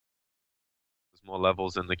more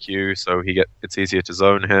levels in the queue, so it's easier to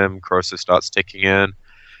zone him. Croesus starts ticking in,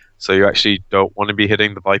 so you actually don't want to be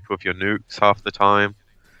hitting the Viper with your nukes half the time.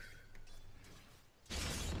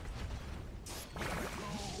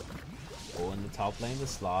 In the top lane, the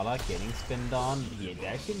Slaughter getting spinned on. They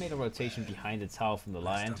actually made a rotation behind the tower from the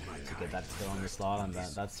Lion to get that kill on the Slaughter, and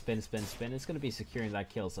that spin is going to be securing that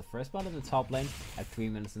kill. So first blood in the top lane at 3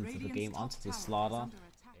 minutes into the game onto the Slaughter.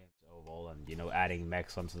 Overall, and you know, adding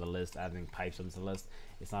mechs onto the list, adding pipes onto the list,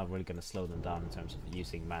 it's not really going to slow them down in terms of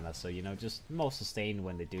using mana. So you know, just more sustained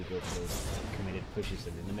when they do go for those committed pushes.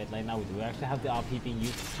 And in the mid lane now, we do actually have the RP being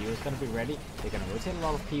used. Geo is going to be ready. They're going to rotate a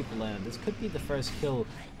lot of people in, and this could be the first kill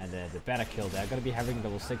and the better kill. They're going to be having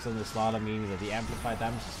level 6 on the Slaughter, meaning that the amplified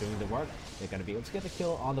damage is doing the work. They're going to be able to get the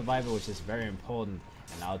kill on the Viper, which is very important.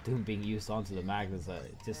 And now Doom being used onto the Magnus,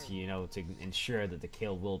 just you know, to ensure that the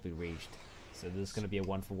kill will be reached. So this is going to be a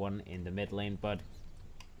 1-for-1 in the mid lane, but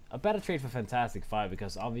a better trade for Fantastic.Five,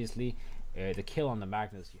 because obviously the kill on the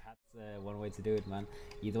Magnus, you had one way to do it, man.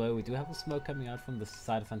 Either way, we do have a smoke coming out from the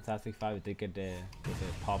side of Fantastic.Five. It did get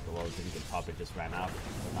popped, well, it didn't get popped, it just ran out.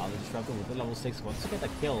 But now the Disruptor with the level 6 wants to get a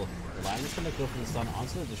kill. The Lion is going to go for the stun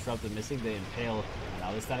onto the Disruptor, missing the Impale. And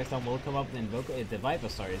now the Static Storm will come up and invoke the Viper,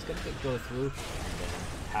 sorry, it's going to go through and then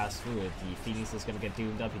pass through it. The Phoenix is going to get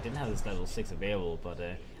doomed up. He didn't have his level 6 available, but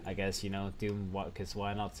I guess, you know, Doom, because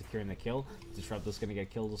why not securing the kill? Disruptor's going to get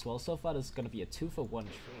killed as well. So far, this is going to be a 2-for-1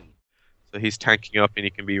 trade. So he's tanking up and he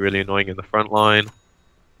can be really annoying in the front line.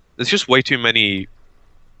 There's just way too many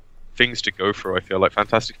things to go through, I feel like.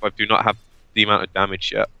 Fantastic.Five do not have the amount of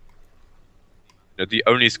damage yet. You know, the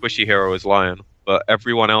only squishy hero is Lion, but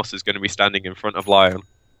everyone else is going to be standing in front of Lion.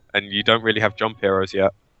 And you don't really have jump heroes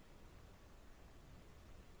yet.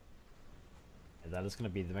 That is going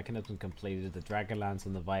to be the mechanism completed. The Dragonlance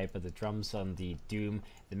on the Viper, the drums on the Doom,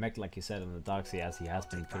 the mech, like you said, on the Doxy, as he has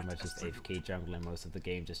been pretty much just AFK jungle in most of the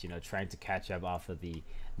game, just, you know, trying to catch up after the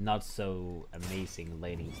not so amazing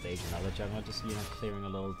laning stage. Another jungle just, you know, clearing a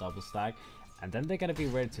little double stack. And then they're going to be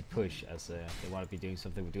ready to push as they want to be doing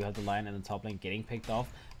something. We do have the Lion in the top lane getting picked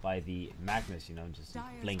off by the Magnus, you know, just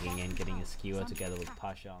blinking in, getting a skewer together with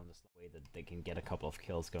Pasha on the way that they can get a couple of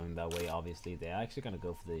kills going that way. Obviously, they're actually going to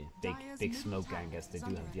go for the big smoke gang, as they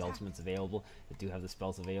do have the ultimates available. They do have the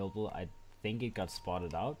spells available. I think it got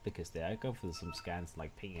spotted out because they are going for some scans,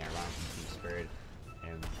 like pinging around from TSpirit.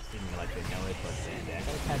 And seeming like they know it, but they're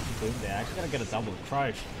gonna catch the Doom. They're actually gonna get a double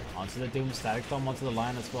charge onto the Doom, Static Storm onto the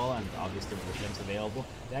Lion as well, and obviously with the flames available,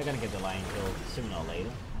 they're gonna get the Lion killed sooner or later.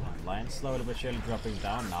 And Lion slowly but surely dropping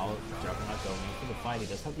down. Now Juggernaut going in for the fight. He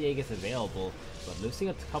does have the Aegis available, but losing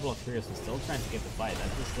a couple of heroes and still trying to get the fight. That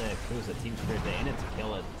just proves that TSpirit, they're in it to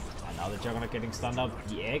kill it. And now the Juggernaut getting stunned up.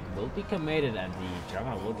 The egg will be committed, and the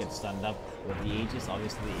Juggernaut will get stunned up with the Aegis.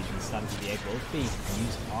 Obviously, the Aegis stunned to the egg will be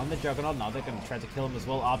used on the Juggernaut. Now they're going to try to kill him as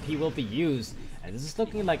well. RP will be used, and this is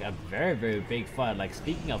looking like a very, very big fight. Like,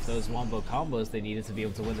 speaking of those wombo combos, they needed to be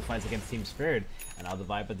able to win the fights against TSpirit. And now the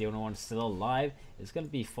Viper, the only one still alive, is going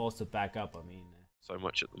to be forced to back up. I mean, so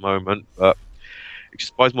much at the moment, but it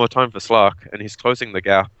just buys more time for Slark, and he's closing the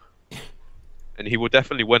gap. And he will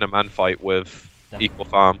definitely win a man fight with equal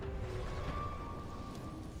farm.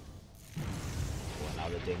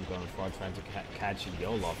 Doom going forward, trying to catch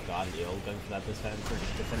Yol off guard. Yol going for that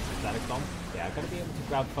defensive Static Storm. They are going to be able to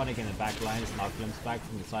grab Funnick in the back lines, knock glimpse back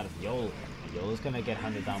from the side of Yol. And Yol is going to get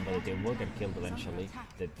hunted down by the Doom, will get killed eventually.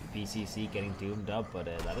 The BCC getting doomed up, but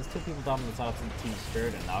that is 2 people down on the side of the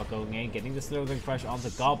TSpirit, and now going in, getting the Slithering Crush onto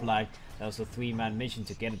Goblag. That was a 3-man mission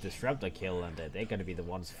to get a Disruptor kill, and they're going to be the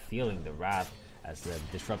ones feeling the wrath as the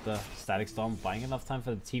Disruptor Static Storm buying enough time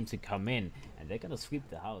for the team to come in, and they're going to sweep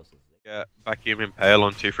the house. Get Vacuum Impale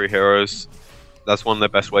on 2-3 heroes. That's one of the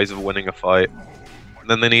best ways of winning a fight. And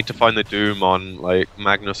then they need to find the Doom on like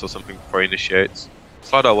Magnus or something before he initiates.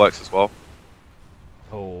 Slide works as well.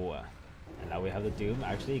 Oh, and now we have the Doom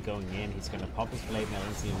actually going in. He's going to pop his Blade Mail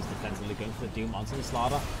and see who's defensively going for the Doom onto the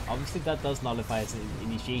Slaughter. Obviously that does nullify his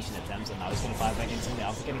initiation attempts, and now he's going to fire back instantly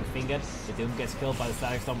after getting fingered. The Doom gets killed by the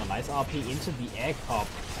Static Storm. A nice RP into the egg pop.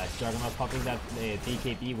 As Juggernaut popping that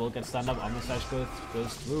DKB will get stunned up. Omnislash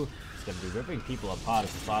goes through. It's going to be ripping people apart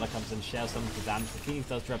as the Slaughter comes and shares some of the damage. The Phoenix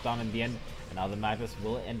does drop down in the end, and now the Magnus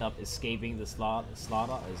will end up escaping the Slaughter.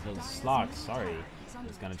 Slark, sorry.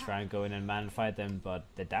 He's going to try and go in and man fight them, but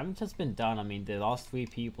the damage has been done. I mean, they lost 3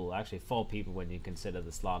 people, actually 4 people when you consider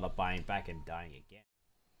the Slaughter buying back and dying again.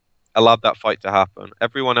 Allowed that fight to happen.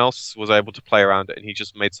 Everyone else was able to play around it, and he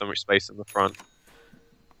just made so much space in the front.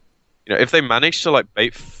 You know, if they manage to like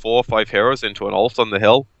bait 4 or 5 heroes into an ult on the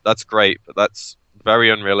hill, that's great, but that's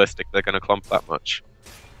very unrealistic. They're going to clump that much.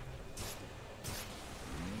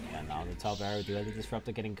 Yeah, now the top area. Do the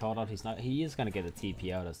Disruptor getting caught out? He's not. He is gonna get a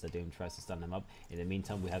TP out as the Doom tries to stun him up. In the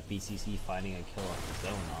meantime, we have BCC finding a kill of his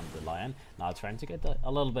own on the Lion. Now trying to get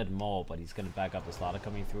a little bit more, but he's gonna back up the Slaughter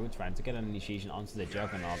coming through, trying to get an initiation onto the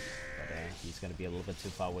Juggernaut. But he's gonna be a little bit too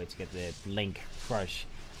far away to get the Blink Crush.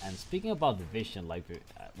 And speaking about the vision, like,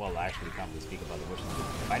 well, actually, we can't really speak about the vision.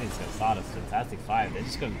 Fighting's gonna start as Fantastic.Five. They're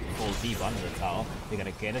just going to fall deep under the tower. They're gonna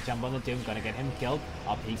get a jump on the Doom, gonna get him killed.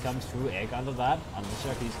 Up he comes through, Egg under that.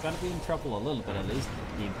 UnderShock, he's gonna be in trouble a little bit at least.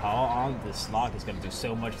 The Empower on the Slug is gonna do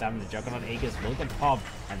so much damage. The Juggernaut Aegis will get popped,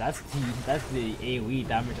 and that's the AoE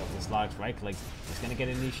damage of the Slug's right click. He's gonna get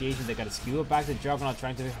initiation. They gotta skewer back the Juggernaut,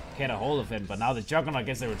 trying to get a hold of him. But now the Juggernaut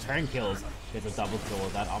gets the return kills. Gets a double kill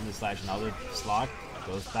with that Omni Slash. Now the Slug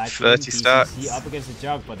goes back 30 to stacks up against the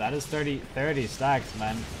Jug, but that is 30 stacks,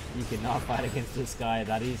 man. You cannot fight against this guy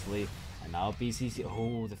that easily. And now BCC,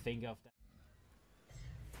 oh, the finger of that.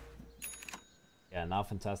 Yeah, now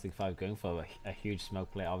Fantastic.Five going for a huge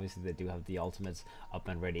smoke play. Obviously, they do have the ultimates up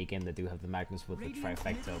and ready again. They do have the Magnus with the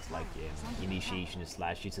trifecta of like initiation,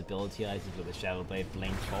 slash usability items with the Shadow Blade,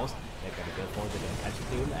 Blink Force. They're gonna go for it. They're gonna catch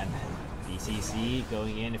a Doom, and BCC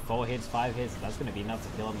going in 4 hits, 5 hits. That's gonna be enough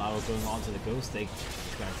to kill him. Now we're going on to the Ghost Stick.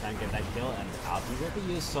 He's gonna try and get that kill, and RP will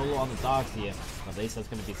be used solo on the Darks here. But at least that's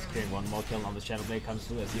gonna be securing one more kill on the Shadow Blade comes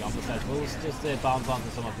through as the Omni Slash will just bounce onto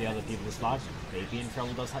some of the other people. The Slug may be in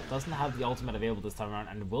trouble. Doesn't have the ultimate available this time around,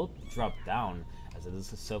 and will drop down, as it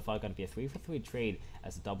is so far going to be a 3-for-3 trade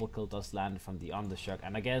as a double kill does land from the UnderShock.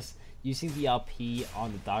 And I guess using the RP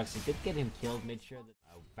on the Darks, it did get him killed, made sure that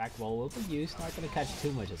back wall will be used. Not going to catch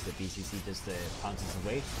too much as the BCC just pounces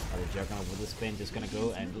away. The Juggernaut with the spin just going to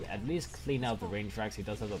go and at least clean out the range tracks. He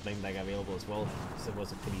does have the Blame Bag available as well, so it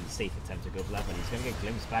was a pretty safe attempt to go for that, but he's going to get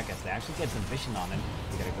glimpsed back as they actually get some vision on him.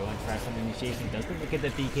 He's going to go and try some initiation. Doesn't get the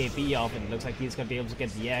BKB off, and it looks like he's going to be able to get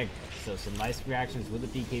the egg. So some nice reactions with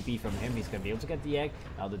the BKB from him. He's going to be able to get the egg.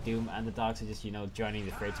 Now the Doom and the Darks are just, you know, joining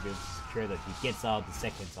the fray to be able to secure that he gets out the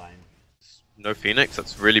second time. No Phoenix,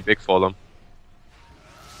 that's really big for them.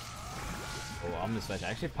 Oh, Omni Slash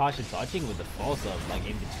actually partially dodging with the force of like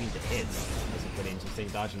in between the hits. That's a pretty interesting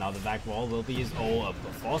dodge. Now the back wall will be used. Oh, a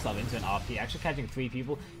force up into an RP, actually catching 3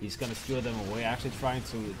 people. He's gonna skewer them away, actually trying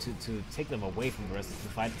to take them away from the rest of the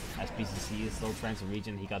fight, as BCC is still trying to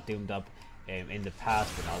regen. He got doomed up in the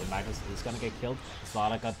past, but now the Magnus is gonna get killed.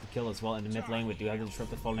 Slaughter got the kill as well in the mid lane. We do have the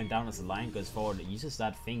Disruptor falling down as the Lion goes forward. It uses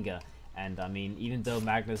that finger. And I mean, even though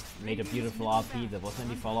Magnus made a beautiful RP, there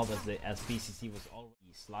wasn't any follow-up as BCC was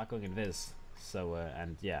already slacking in this. So,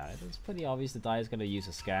 and yeah, it's pretty obvious the Die is going to use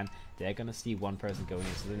a scan. They're going to see one person going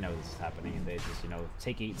in, so they know this is happening, and they're just, you know,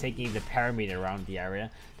 taking the parameter around the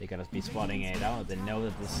area. They're going to be spotting it out. They know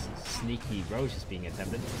that this sneaky Roach is being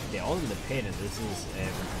attempted. They're all in the pit, and this is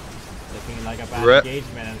looking like a bad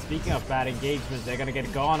engagement. And speaking of bad engagements, they're going to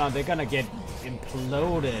get gone on. They're going to get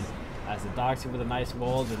imploded as the Darkseid with a nice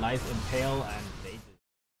wall, the nice impale, and